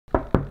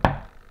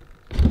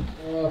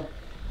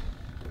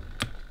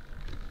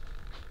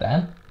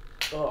Dan?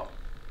 Oh.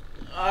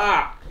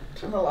 Ah!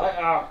 Turn the light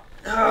out.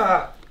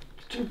 Ah!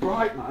 It's too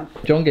bright, man.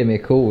 John gave me a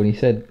call and he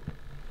said,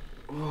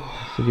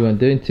 said you weren't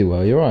doing too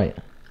well. You're right.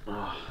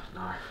 Oh,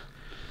 no.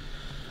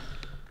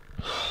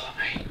 Oh,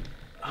 mate.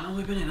 How long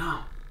have we been here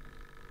now?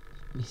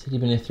 You said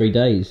you've been here 3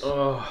 days.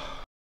 Oh.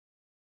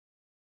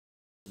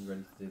 You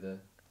ready to do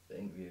the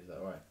interview, is that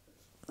alright?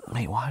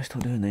 Mate, why are you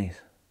still doing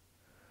these?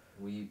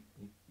 Well, you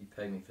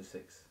paid me for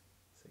six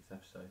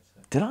episodes.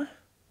 So. Did I?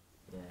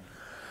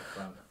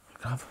 Yeah.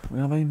 We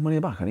have any money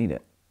back? I need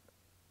it.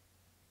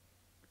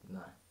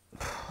 No.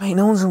 Mate,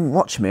 no one's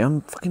watching me.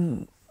 I'm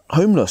fucking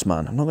homeless,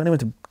 man. I'm not got anywhere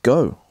to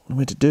go.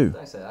 Nowhere to do.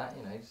 Don't say that,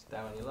 you know, just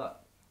down on your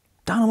luck.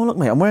 Down on my luck,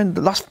 mate. I'm wearing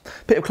the last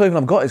bit of clothing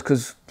I've got is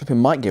because flipping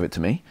Mike gave it to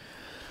me.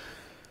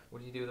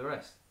 What do you do with the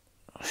rest?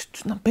 It's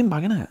just not bin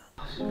bag, innit?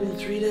 It's been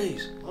 3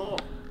 days. Oh.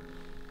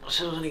 I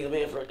said I was only going to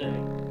be here for a day.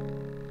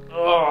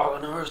 Oh, I've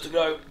got nowhere else to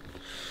go.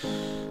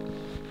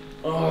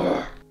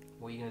 Oh.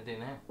 What are you going to do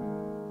now?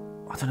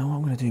 I don't know what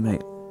I'm going to do,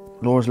 mate.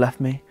 Laura's left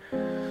me.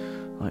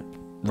 Like,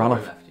 ran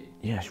off. Left you?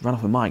 Yeah, she ran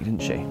off with Mike,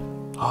 didn't she?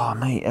 Oh,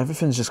 mate,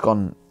 everything's just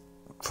gone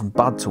from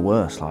bad to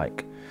worse.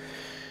 Like,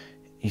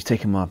 he's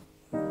taken my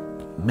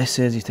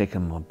missus, he's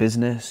taken my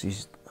business,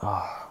 he's...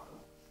 Oh.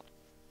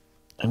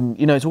 And,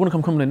 you know, it's all going to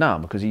come crumbling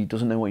down because he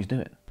doesn't know what he's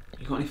doing.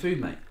 You got any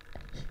food, mate?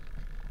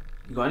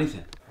 You got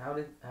anything? How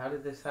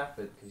did this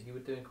happen? Because you were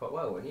doing quite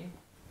well, weren't you?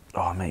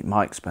 Oh, mate,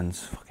 Mike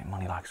spends fucking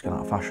money like it's going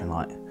out of fashion,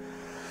 like...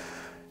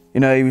 You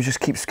know, he was just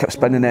kept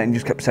spending it and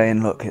just kept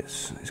saying, look,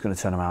 it's going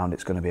to turn around,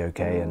 it's going to be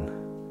okay, and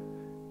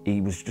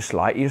he just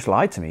lied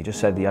to me. He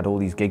just said he had all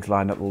these gigs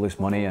lined up, all this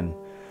money, and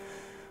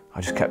I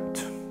just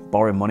kept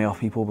borrowing money off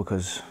people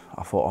because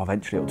I thought, oh,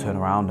 eventually it'll turn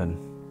around, and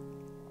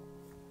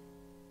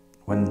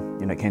when,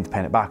 you know, it came to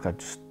paying it back, I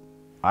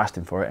asked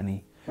him for it, and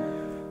he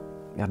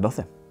had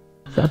nothing.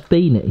 Is that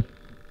beanie?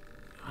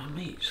 Oh,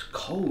 mate, it's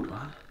cold,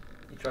 man.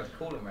 You tried to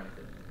call him or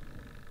anything?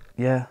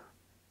 Yeah,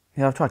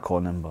 I've tried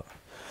calling him, but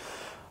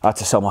I had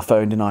to sell my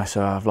phone, didn't I?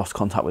 So I've lost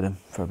contact with him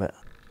for a bit.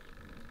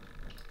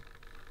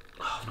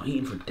 Oh, I've not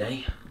eaten for a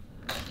day.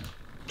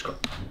 Just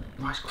got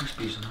Rice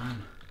Krispies on their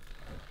own.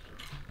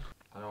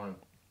 I don't want to,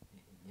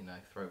 you know,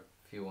 throw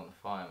fuel on the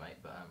fire, mate,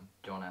 but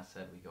John has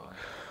said we got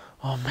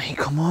Oh, mate,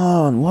 come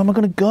on. Where am I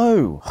going to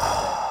go?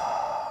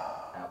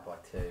 out by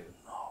 2.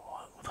 Oh,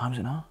 what time is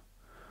it now?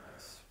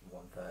 It's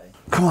 1:30.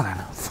 Come on, then.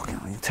 Fucking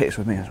hell, you take this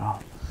with me as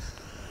well.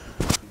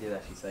 You did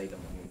actually say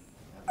something.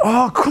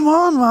 Oh, come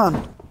on,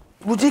 man.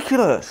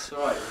 Ridiculous. It's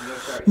alright,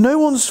 okay. No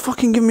one's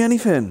fucking giving me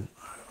anything.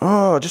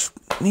 Oh, I just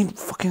need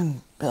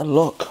fucking bit of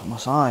luck on my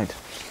side.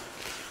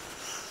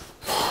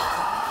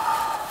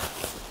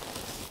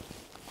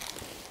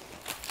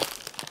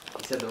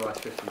 You said the Rice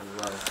Krispies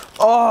as well.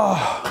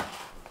 Oh.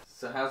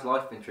 So how's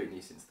life been treating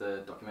you since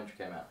the documentary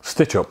came out?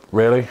 Stitch up,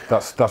 really.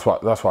 That's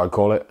what I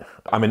call it.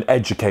 I'm an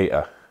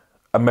educator,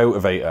 a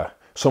motivator,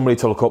 somebody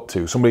to look up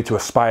to, somebody to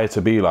aspire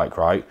to be like,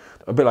 right?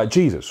 A bit like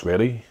Jesus,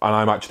 really. And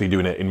I'm actually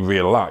doing it in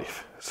real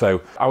life.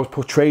 So I was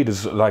portrayed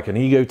as like an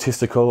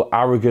egotistical,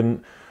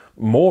 arrogant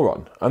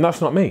moron, and that's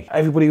not me.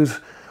 Everybody was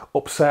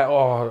upset,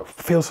 oh,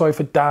 feel sorry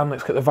for Dan,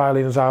 let's get the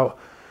violins out.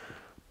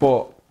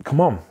 But come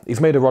on, he's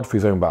made a rod for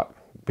his own back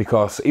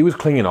because he was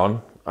clinging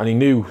on and he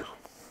knew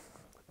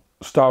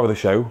star of the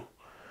show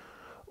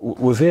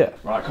was it.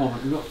 Right, come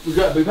on, we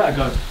better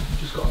go.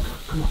 Just gotta go,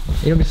 come on.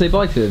 You want me to say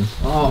bye to him?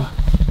 Oh,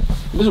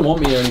 he doesn't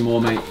want me here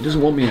anymore, mate. He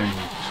doesn't want me here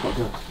anymore. Just gotta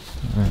go.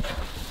 Right.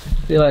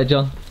 See you later,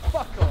 John.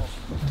 Fuck off.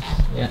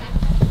 Yeah.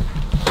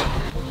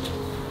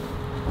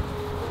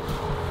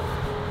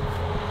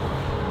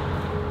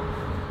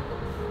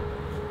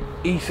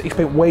 He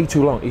spent way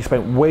too long. He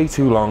spent way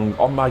too long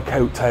on my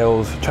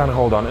coattails, trying to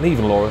hold on, and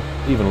even Laura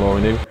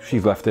knew.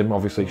 She's left him,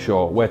 obviously.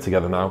 Sure, we're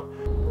together now.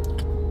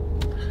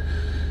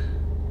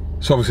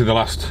 So obviously the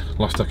last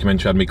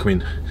documentary had me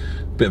coming,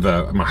 bit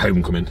of my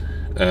homecoming.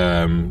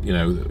 You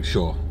know,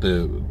 sure,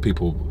 the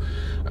people,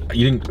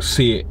 you didn't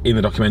see it in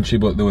the documentary,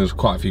 but there was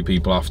quite a few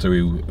people after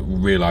who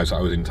realised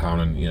I was in town,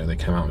 and you know they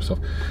came out and stuff.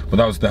 But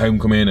that was the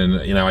homecoming,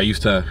 and you know I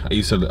used to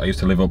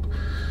live up.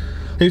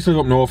 I used to live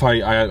up north.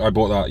 I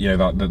bought that, you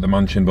know, the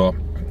mansion, but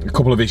a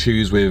couple of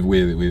issues with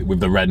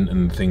the rent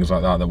and things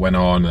like that went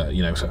on.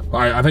 You know, so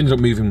I've ended up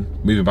moving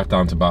back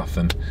down to Bath,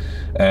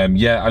 and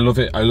yeah, I love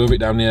it. I love it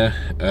down here.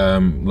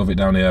 Love it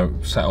down here.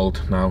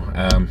 Settled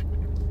now.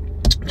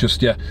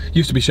 Just yeah,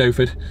 used to be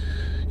chauffeured.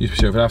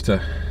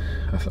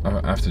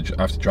 I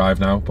have to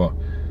drive now, but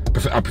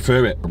I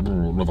prefer it.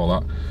 Love all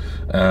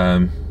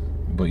that.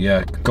 But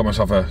yeah, got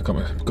myself a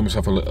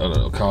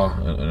little car,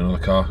 another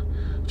car,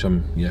 which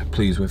I'm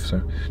pleased with.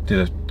 So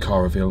did a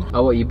car reveal.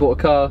 Oh, what, you bought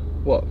a car?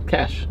 What,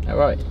 cash? All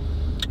right.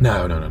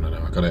 No.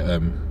 I got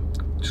it.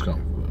 Just got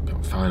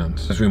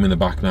finance. There's room in the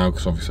back now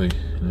because obviously,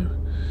 you know,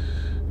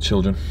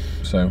 children.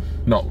 So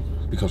not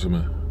because I'm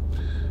a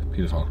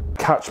paedophile.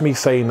 Catch me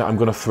saying that I'm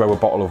going to throw a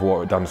bottle of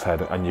water at Dan's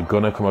head, and you're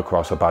going to come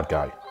across a bad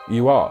guy.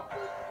 You are,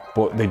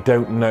 but they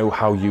don't know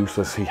how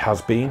useless he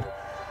has been.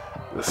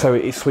 So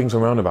it swings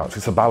and roundabouts.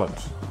 It's a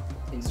balance.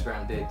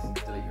 Instagram did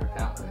delete your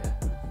account, didn't it?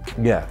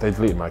 Yeah, they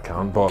deleted my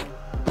account, but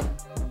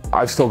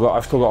I've still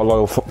got a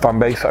loyal fan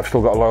base.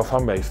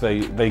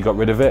 They got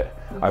rid of it.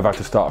 I've had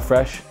to start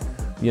fresh,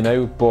 you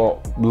know.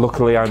 But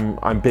luckily,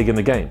 I'm big in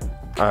the game,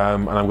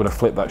 and I'm going to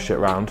flip that shit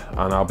around,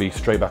 and I'll be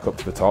straight back up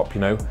to the top,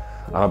 you know.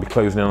 And I'll be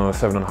closing in on the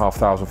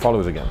 7,500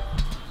 followers again.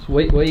 So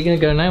where are you going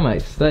to go now,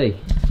 mate? Stay.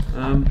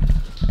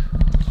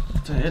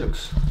 It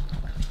looks.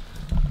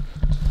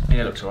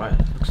 Yeah, it looks alright.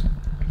 It looks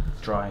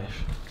dryish.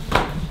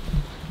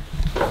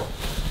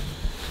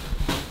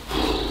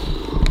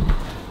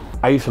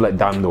 I used to let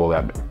Dan do all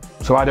that,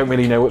 so I don't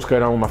really know what's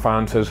going on with my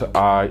finances.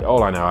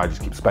 All I know, I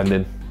just keep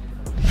spending.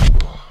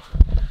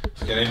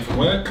 Let's get in from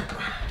work.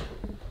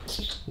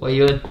 Well,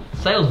 you're a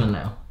salesman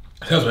now.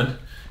 Salesman?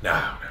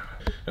 No.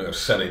 I'm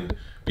selling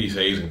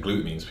BCAAs and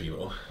glutamines to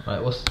people.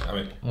 Right, what's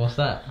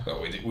that? Well,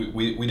 we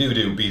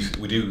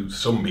do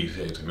some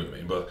BCAAs and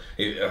glutamine, but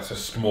that's a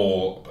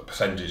small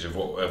percentage of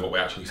what we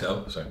actually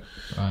sell. So,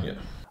 right. Yeah.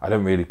 I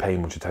don't really pay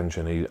much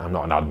attention. I'm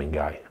not an admin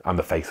guy. I'm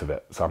the face of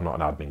it, so I'm not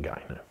an admin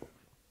guy. No.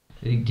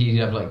 Do you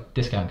have like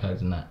discount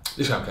codes and that?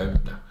 Discount code?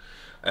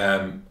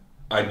 No.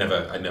 I'd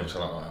never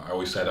sell that. I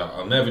always said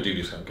I'll never do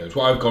discount codes.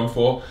 What I've gone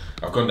for,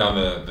 I've gone down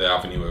the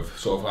avenue of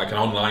sort of like an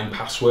online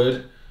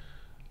password.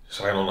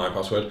 So an online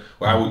password,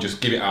 where I would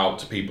just give it out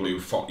to people who,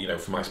 you know,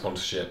 for my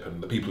sponsorship,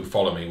 and the people who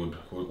follow me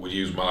would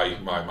use my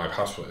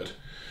password,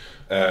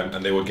 and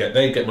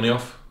they'd get money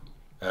off.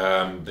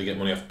 They get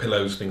money off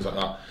pillows, things like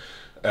that,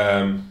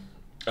 and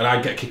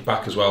I get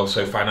kickback as well.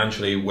 So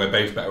financially, we're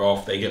both better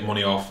off. They get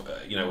money off,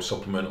 you know, a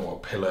supplement or a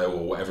pillow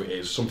or whatever it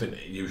is, something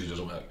that usually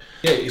doesn't work.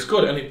 Yeah, it's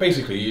good, and it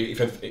basically, if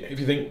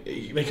you think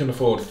they can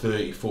afford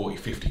 30, 40,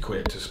 50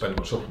 quid to spend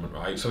on a supplement,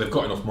 right? So they've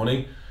got enough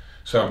money.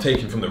 So I'm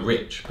taking from the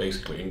rich,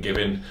 basically, and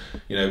giving,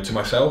 you know, to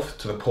myself,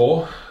 to the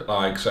poor.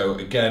 Like, so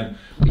again,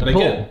 and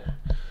again,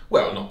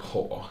 well, not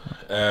poor,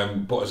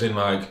 but as in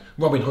like,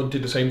 Robin Hood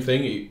did the same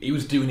thing. He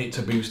was doing it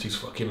to boost his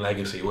fucking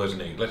legacy,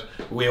 wasn't he?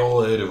 We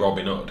all heard of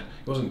Robin Hood.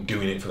 He wasn't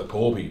doing it for the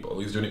poor people.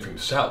 He was doing it for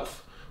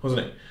himself,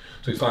 wasn't he?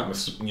 So it's like,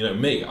 you know,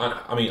 me.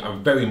 I mean,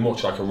 I'm very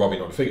much like a Robin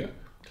Hood figure,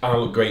 and I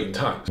look great in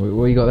tights.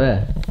 What you got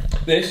there?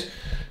 This,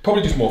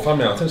 probably just more fan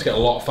mail. I tend to get a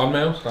lot of fan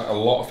mail, like a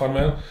lot of fan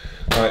mail.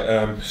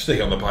 Right, stick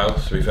it on the pile,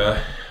 to be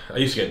fair. I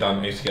used to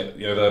get,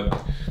 you know, the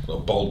little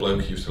bald bloke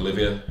who used to live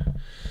here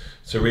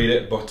to read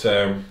it, but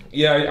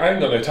yeah, I haven't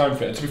got no time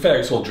for it. And to be fair,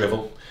 it's all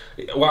drivel.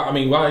 Well, I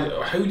mean,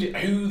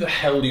 who the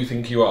hell do you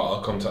think you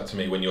are contacting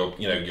me when you're,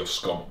 you know, you're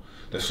scum?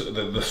 The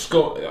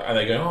scum, and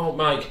they go, oh,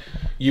 Mike,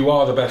 you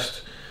are the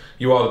best,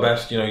 you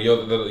know,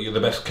 you're the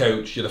best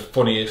coach, you're the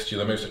funniest,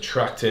 you're the most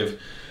attractive,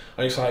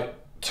 and it's like,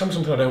 tell me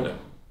something I don't know.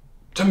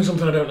 Tell me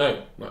something I don't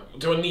know. Like,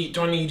 do I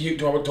need you?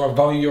 Do I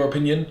value your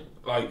opinion?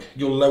 Like,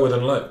 you're lower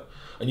than low,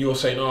 and you're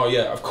saying, oh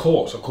yeah, of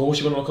course you're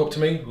going to look up to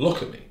me.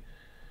 Look at me.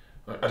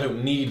 I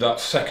don't need that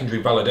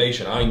secondary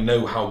validation. I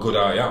know how good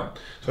I am,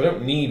 so I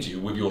don't need you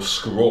with your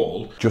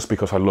scrawl. Just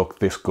because I look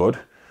this good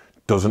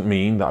doesn't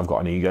mean that I've got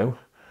an ego.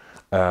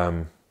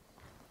 Would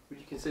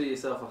you consider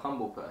yourself a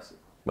humble person?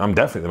 I'm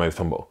definitely the most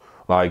humble.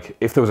 Like,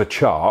 if there was a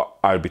chart,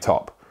 I'd be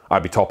top.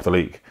 I'd be top of the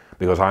league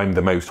because I'm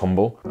the most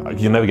humble.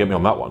 You'll never get me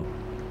on that one.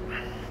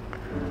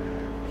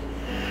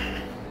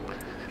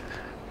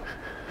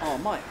 Oh,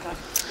 Mike, can I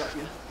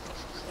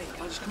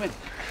just come in?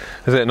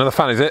 Is it another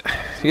fan, is it?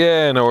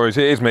 Yeah, no worries,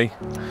 it is me.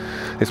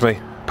 It's me.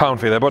 Pound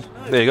for you there, bud.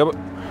 There you go.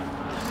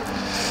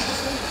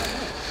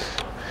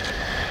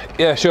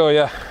 Yeah, sure,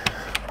 yeah.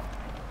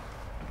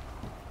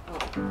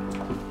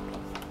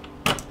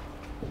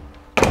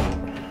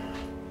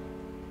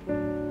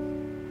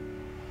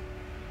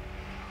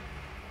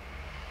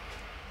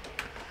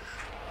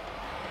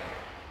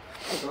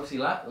 Obviously,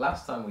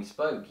 last time we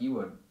spoke, you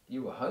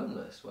were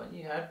homeless, weren't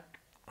you?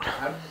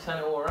 How did you turn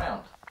it all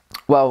around?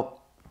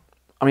 Well,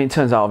 I mean, it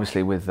turns out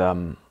obviously with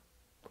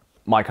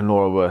Mike and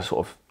Laura were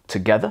sort of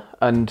together,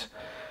 and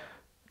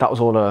that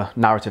was all a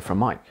narrative from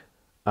Mike.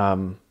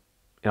 You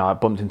know, I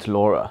bumped into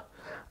Laura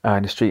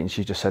in the street, and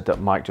she just said that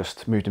Mike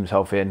just moved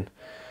himself in.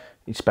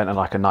 He spent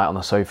like a night on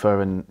the sofa,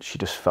 and she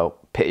just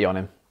felt pity on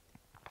him.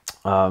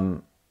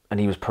 And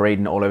he was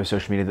parading all over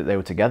social media that they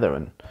were together,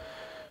 and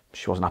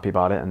she wasn't happy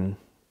about it, and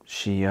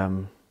she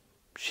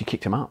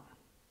kicked him out.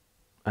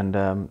 And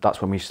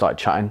that's when we started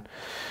chatting.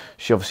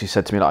 She obviously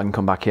said to me that I can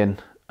come back in,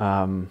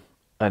 and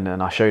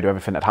then I showed her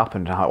everything that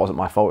happened and how it wasn't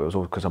my fault. It was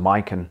all because of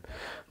Mike and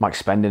Mike's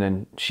spending,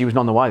 and she was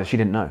none the wiser. She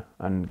didn't know,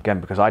 and again,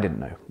 because I didn't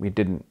know, we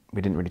didn't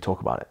really talk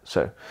about it.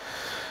 So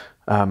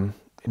it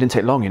didn't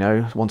take long, you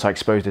know. Once I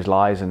exposed his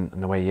lies and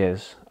the way he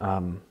is,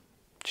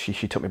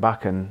 she took me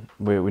back, and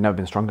we've never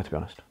been stronger, to be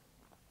honest.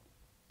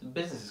 The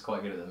business is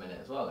quite good at the minute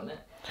as well, isn't it?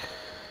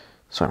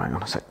 Sorry, hang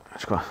on a sec.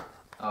 Just go.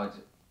 Oh,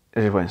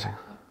 Just wait a second.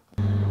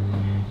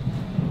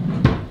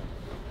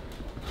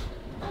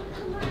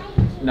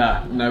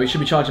 No, we should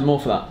be charging more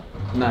for that.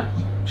 No,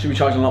 should be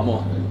charging a lot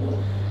more.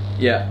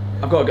 Yeah,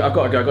 I've got to go. I've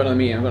got another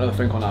meeting. I've got another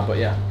phone call now. But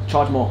yeah,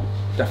 charge more.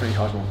 Definitely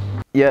charge more.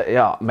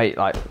 Yeah, mate.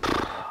 Like,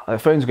 the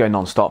phones are going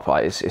non-stop.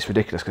 Like, it's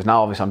ridiculous because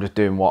now obviously I'm just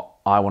doing what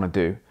I want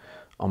to do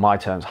on my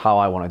terms, how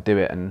I want to do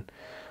it, and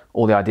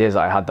all the ideas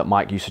that I had that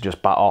Mike used to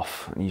just bat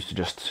off and used to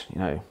just, you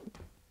know,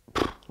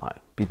 like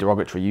be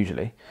derogatory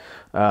usually,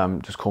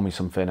 just call me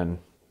something and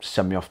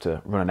send me off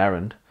to run an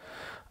errand.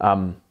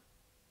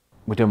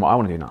 We're doing what I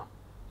want to do now.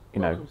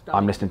 You know,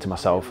 I'm listening to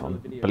myself, I'm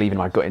believing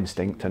my gut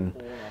instinct, and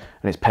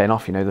it's paying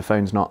off. You know, the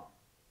phone's not,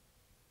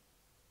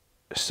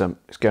 it's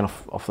going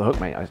off the hook,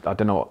 mate. I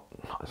don't know what,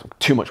 it's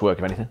too much work,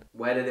 if anything.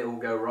 Where did it all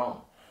go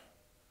wrong?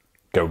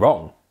 Go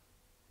wrong?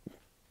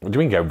 What do you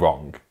mean go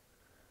wrong?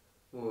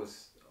 Well,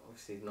 it's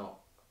obviously not.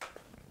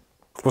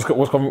 What's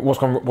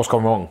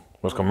gone wrong?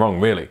 What's gone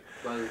wrong, really?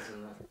 Clothes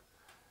and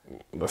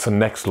that. That's the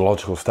next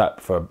logical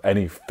step for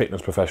any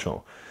fitness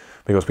professional,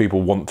 because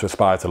people want to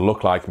aspire to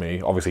look like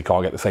me. Obviously,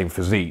 can't get the same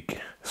physique,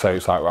 so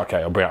it's like,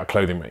 okay, I'll bring out a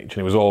clothing range,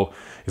 and it was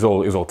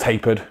all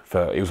tapered.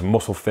 It was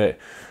muscle fit,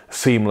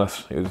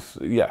 seamless. It was,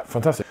 yeah,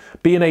 fantastic.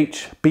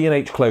 B&H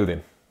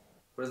clothing.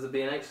 What does the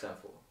B&H stand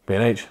for?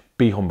 B&H,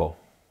 be humble,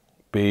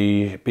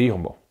 be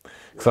humble.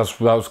 Because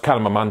that was kind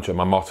of my mantra,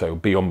 my motto: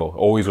 be humble.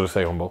 Always got to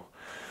stay humble.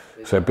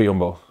 So be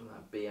humble.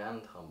 Be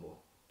and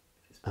humble.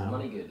 Is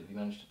money good? Have you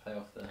managed to pay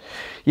off the?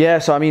 Yeah,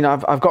 so I mean,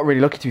 I've got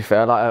really lucky, to be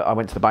fair. Like, I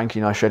went to the bank,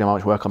 you know, I showed him how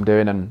much work I'm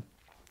doing and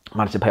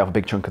managed to pay off a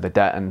big chunk of the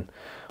debt, and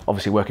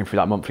obviously working through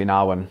that monthly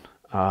now, and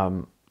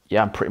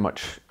yeah, I'm pretty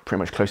much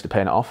close to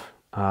paying it off.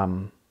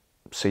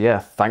 So yeah,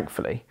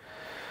 thankfully,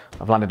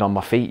 I've landed on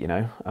my feet, you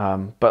know.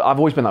 But I've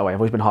always been that way. I've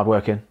always been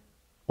hardworking,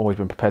 always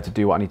been prepared to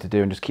do what I need to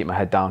do and just keep my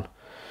head down.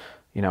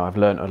 You know, I've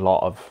learned a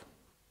lot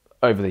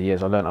over the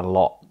years, I've learned a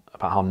lot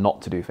about how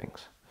not to do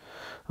things.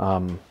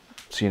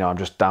 So, you know, I'm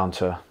just down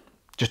to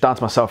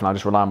myself, and I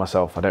just rely on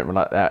myself. I don't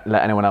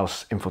let anyone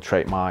else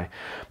infiltrate my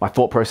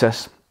thought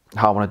process,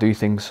 how I want to do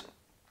things.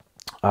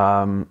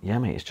 Yeah,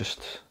 mate, it's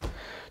just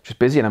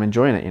busy, and I'm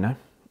enjoying it, you know.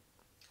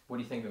 What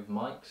do you think of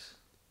Mike's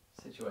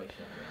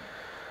situation?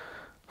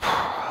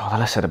 Well, the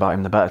less said about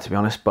him, the better, to be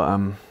honest. But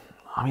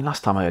I mean,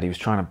 last time I heard he was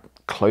trying a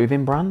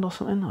clothing brand or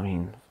something. I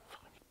mean,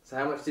 so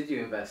how much did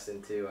you invest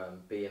into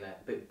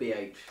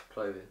BH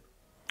clothing?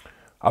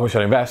 How much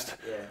should I invest?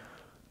 Yeah.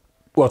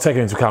 Well,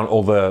 taking into account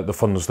all the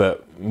funds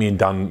that me and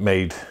Dan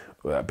made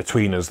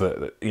between us,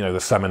 you know,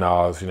 the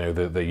seminars, you know,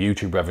 the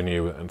YouTube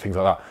revenue and things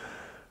like that,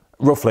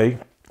 roughly,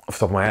 off the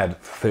top of my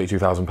head,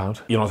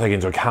 £32,000. You're not taking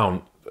into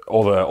account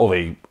all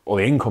the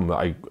income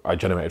that I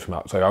generated from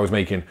that. So I was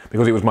making,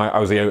 because it was I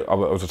was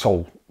a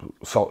sole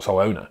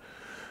owner,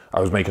 I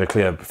was making a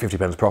clear 50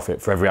 pence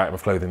profit for every item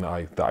of clothing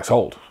that I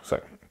sold.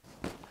 So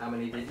how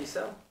many did you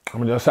sell? How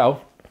many did I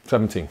sell?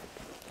 70.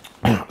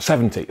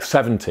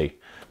 70.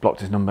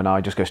 Blocked his number now.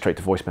 I just go straight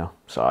to voicemail,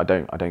 so I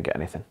don't get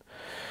anything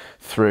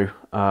through.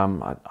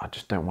 I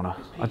just don't want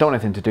to. I don't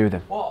want anything to do with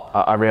him.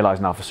 I realise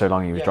now, for so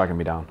long he was dragging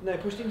me down. No,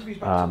 pushed interviews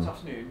back this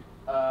afternoon.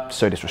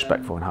 So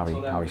disrespectful in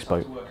how he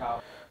spoke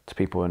to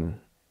people, and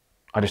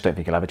I just don't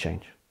think he'll ever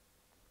change.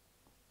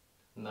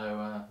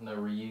 No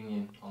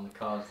reunion on the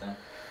cards then.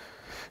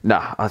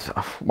 Nah,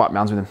 I've wiped my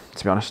hands with him,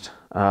 to be honest.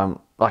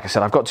 Like I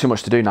said, I've got too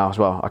much to do now as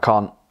well. I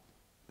can't.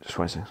 Just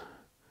wait a second.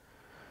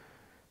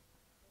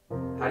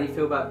 How do you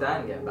feel about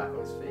Dan getting back on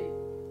his feet?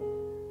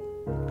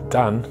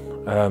 Dan,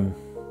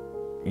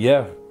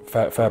 yeah,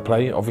 fair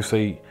play.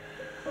 Obviously,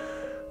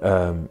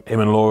 him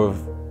and Laura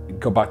have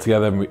got back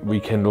together and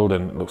rekindled,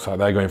 and it looks like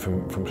they're going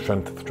from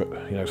strength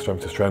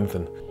to strength.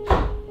 And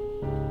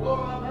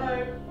Laura, I'm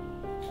home.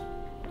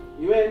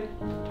 You in?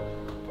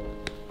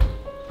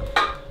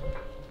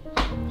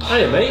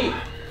 hey mate,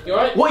 you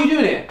alright? What are you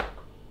doing here?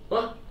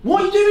 What?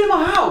 What are you doing in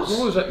my house?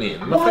 What was that mean?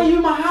 Why are you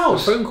in my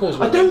house? My phone calls.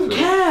 I don't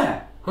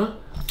care. Huh?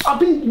 I've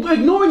been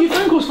ignoring your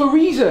phone calls for a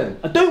reason.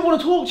 I don't want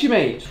to talk to you,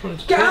 mate.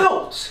 Get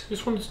out.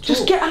 Just wanted to talk.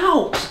 Just get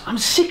out. I'm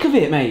sick of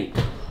it, mate.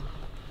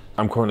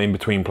 I'm currently in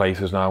between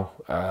places now.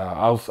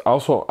 I'll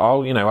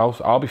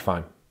be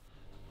fine.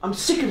 I'm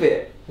sick of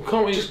it.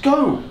 Can't we Just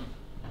go.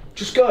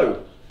 Just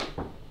go.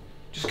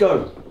 Just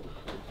go.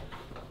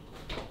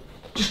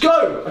 Just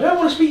go. I don't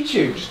want to speak to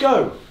you. Just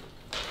go.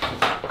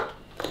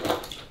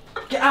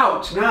 Get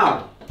out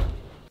now.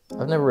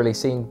 I've never really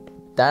seen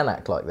Dan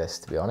act like this,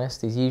 to be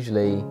honest.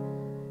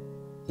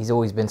 He's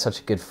always been such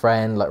a good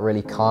friend, like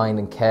really kind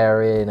and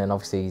caring, and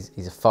obviously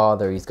he's a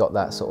father. He's got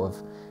that sort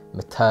of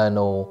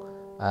maternal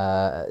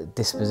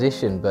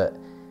disposition, but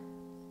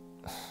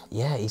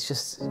yeah, he's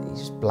just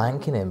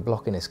blanking him,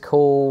 blocking his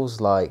calls.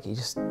 Like, he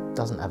just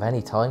doesn't have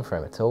any time for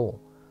him at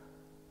all.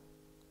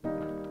 So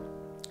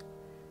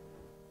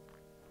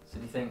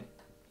do you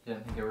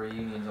don't think a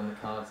reunion's on the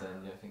cards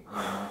then? Do you think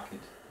Mike could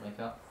make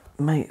up?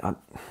 Mate, I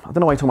don't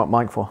know what you're talking about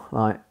Mike for.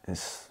 Like,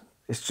 it's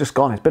just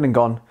gone. It's been and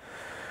gone.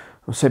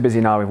 I'm so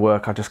busy now with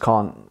work. I just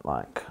can't,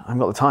 like, I haven't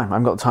got the time. I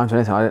haven't got the time to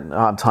anything. I don't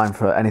have time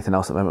for anything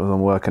else at the moment other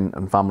than work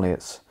and family.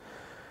 It's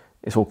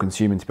all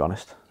consuming, to be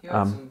honest. You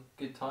had some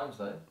good times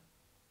though.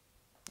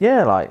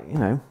 Yeah, like, you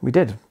know, we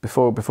did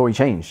before he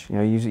changed. You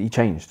know, he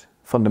changed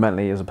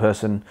fundamentally as a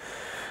person.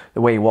 The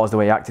way he was, the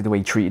way he acted, the way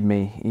he treated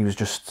me,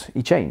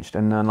 he changed.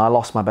 And I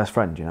lost my best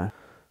friend, you know.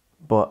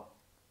 But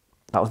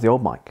that was the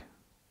old Mike.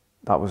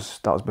 That was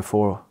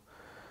before,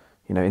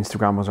 you know,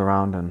 Instagram was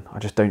around, and I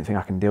just don't think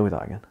I can deal with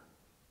that again.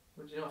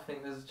 Would you not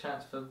think there's a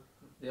chance for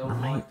The old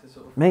Mike to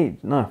sort of...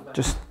 Mate, no,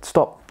 just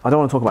stop. I don't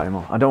want to talk about it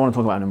anymore. I don't want to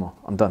talk about it anymore.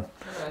 I'm done.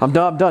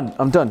 Okay.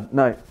 I'm done.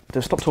 No,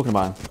 just stop talking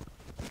about him.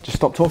 Just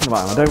stop talking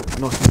about him. I don't,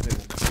 nothing to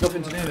do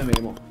with him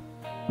anymore.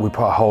 We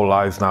put our whole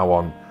lives now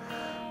on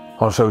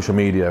social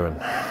media,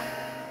 and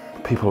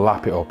people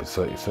lap it up. It's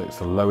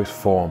the lowest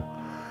form,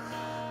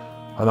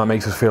 and that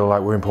makes us feel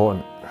like we're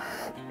important.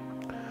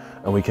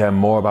 And we care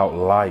more about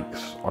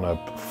likes on a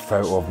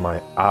photo of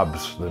my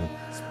abs than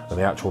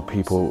the actual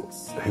people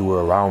who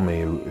were around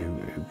me, who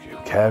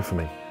cared for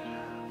me.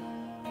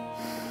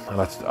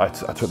 And I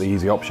took the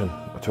easy option.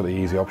 I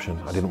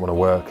didn't want to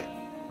work.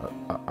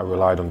 I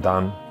relied on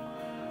Dan.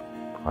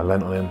 I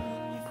lent on him.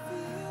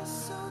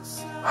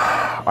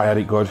 I had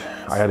it good.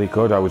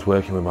 I was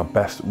working with my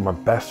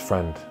best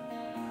friend,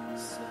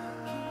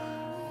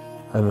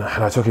 and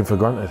I took him for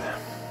granted.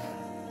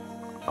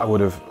 I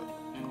would have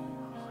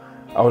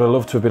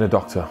loved to have been a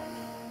doctor.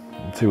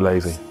 I'm too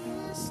lazy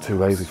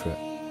for it.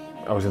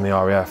 I was in the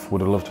RAF.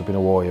 Would have loved to have been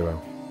a war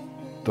hero.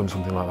 Done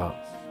something like that.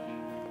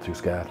 Too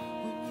scared.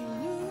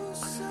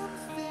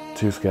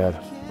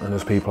 And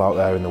there's people out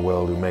there in the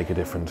world who make a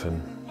difference,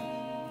 and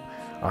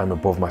I'm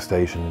above my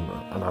station,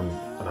 and I'm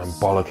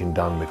bollocking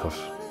Dan because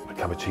the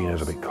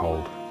cappuccino's a bit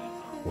cold,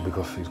 or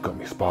because he's got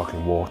me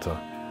sparkling water.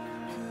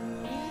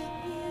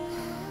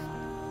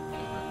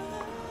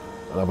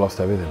 And I've lost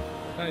everything.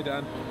 Hi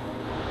Dan.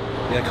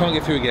 Yeah, I can't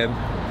get through again.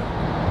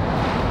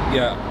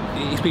 Yeah,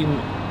 it's been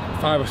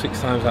 5 or 6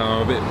 times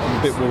now. I'm a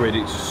bit worried.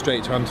 It's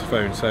straight to answer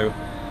phone. So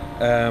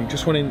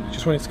just wanting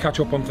to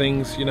catch up on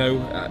things. You know,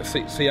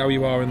 see how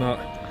you are in that.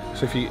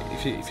 So if you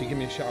give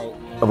me a shout.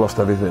 I've lost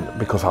everything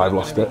because I've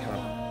lost it.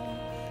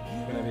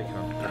 Whenever you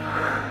can.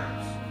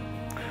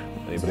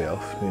 Anybody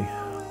else? Me?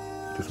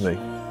 Just me.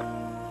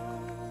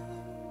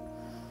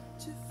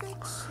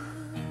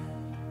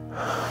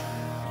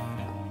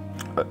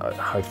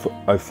 I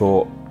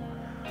thought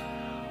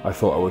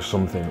I was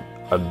something,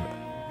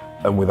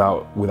 and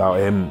without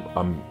him,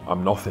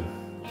 I'm nothing.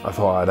 I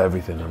thought I had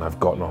everything, and I've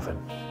got nothing.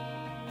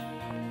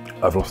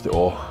 I've lost it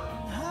all.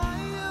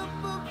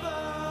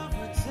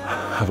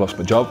 I've lost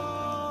my job.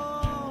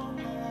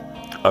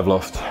 I've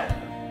lost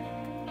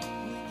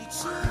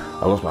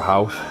my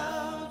house.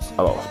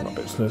 I lost my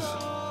business.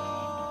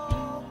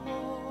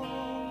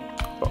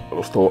 I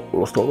lost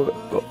all of it.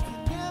 But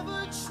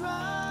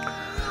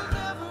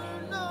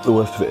the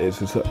worst of it is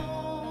that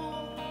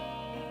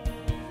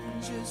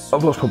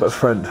I've lost my best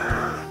friend.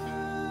 Yeah,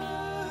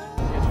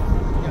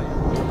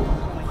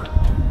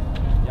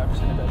 I'm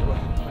just in a bit of a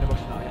rush. I'm in a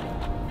rush now,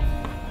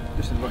 yeah.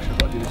 Just in a rush, I've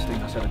got to do this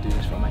thing. I said I'd do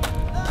this for a mate.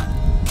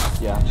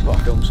 Yeah, I've just got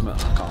to film something. I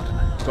can't.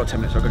 I've got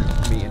 10 minutes, I've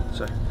got a meeting,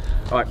 so.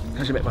 Alright,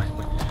 catch you in a bit, bye.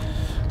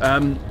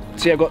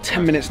 So yeah, I've got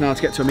 10 minutes now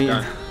to get to a meeting.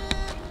 Yeah.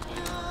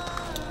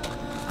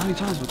 How many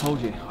times have I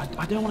told you?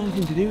 I don't want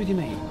anything to do with you,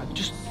 mate.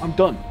 I'm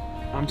done.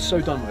 I'm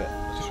so done with it.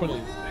 I just want you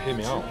to hear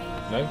me out.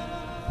 No?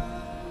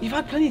 You've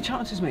had plenty of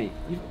chances, mate.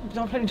 You've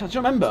had plenty of chances. Do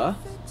you remember?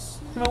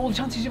 Remember all the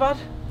chances you've had?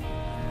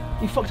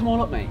 You fucked them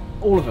all up, mate.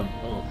 All of them.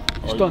 Oh,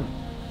 It's done.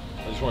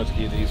 I just wanted to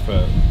keep these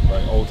for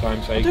like old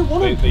time's sake. I don't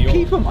want them.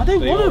 Keep them. I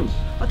don't want them.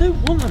 I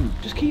don't want them.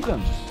 Just keep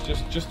them.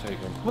 Just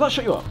take them. Will that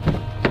shut you up?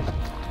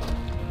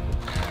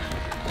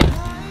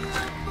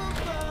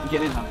 You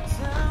getting in, Harry?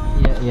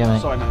 Yeah,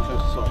 mate. Sorry, mate.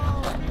 Sorry.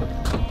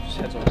 Just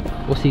heads up.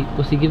 What's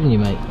he giving you,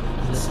 mate?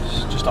 It's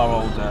just our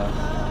old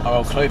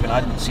clothing. I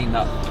hadn't seen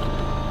that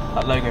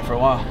logo for a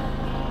while.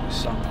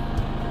 So,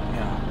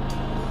 yeah.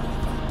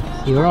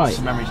 You alright?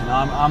 Some memories. No,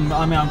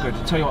 I'm good.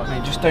 Tell you what,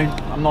 mate. Just don't.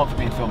 I'm not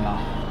being filmed now.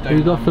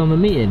 We've got to film a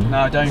meeting.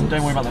 No, don't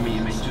worry about the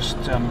meeting, mate. Just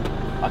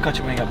I'll catch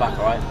you when I get back.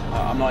 All right.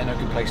 I'm not in a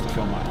good place to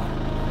film right now.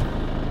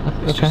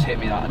 It's just hit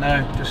me that.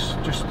 No, just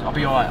I'll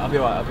be all right. I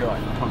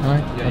promise. All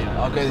right.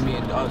 Yeah. I'll go to the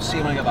meeting. I'll see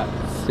you when I get back.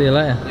 See you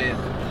later. Yeah.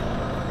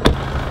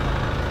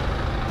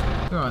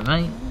 You alright,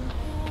 mate?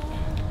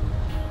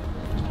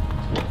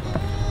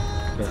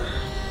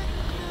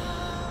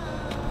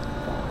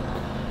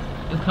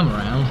 He'll come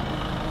around.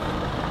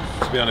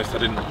 To be honest, I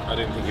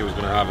didn't think he was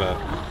going to have a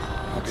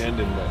happy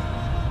ending, but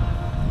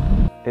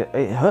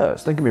It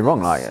hurts. Don't get me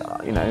wrong. Like,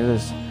 you know,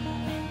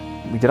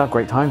 we did have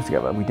great times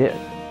together. We did,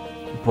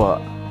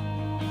 but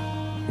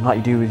like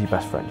you do with your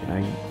best friend, you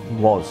know, he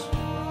was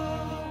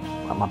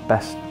like my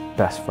best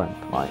friend.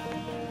 Like,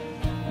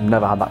 I've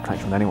never had that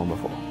connection with anyone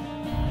before.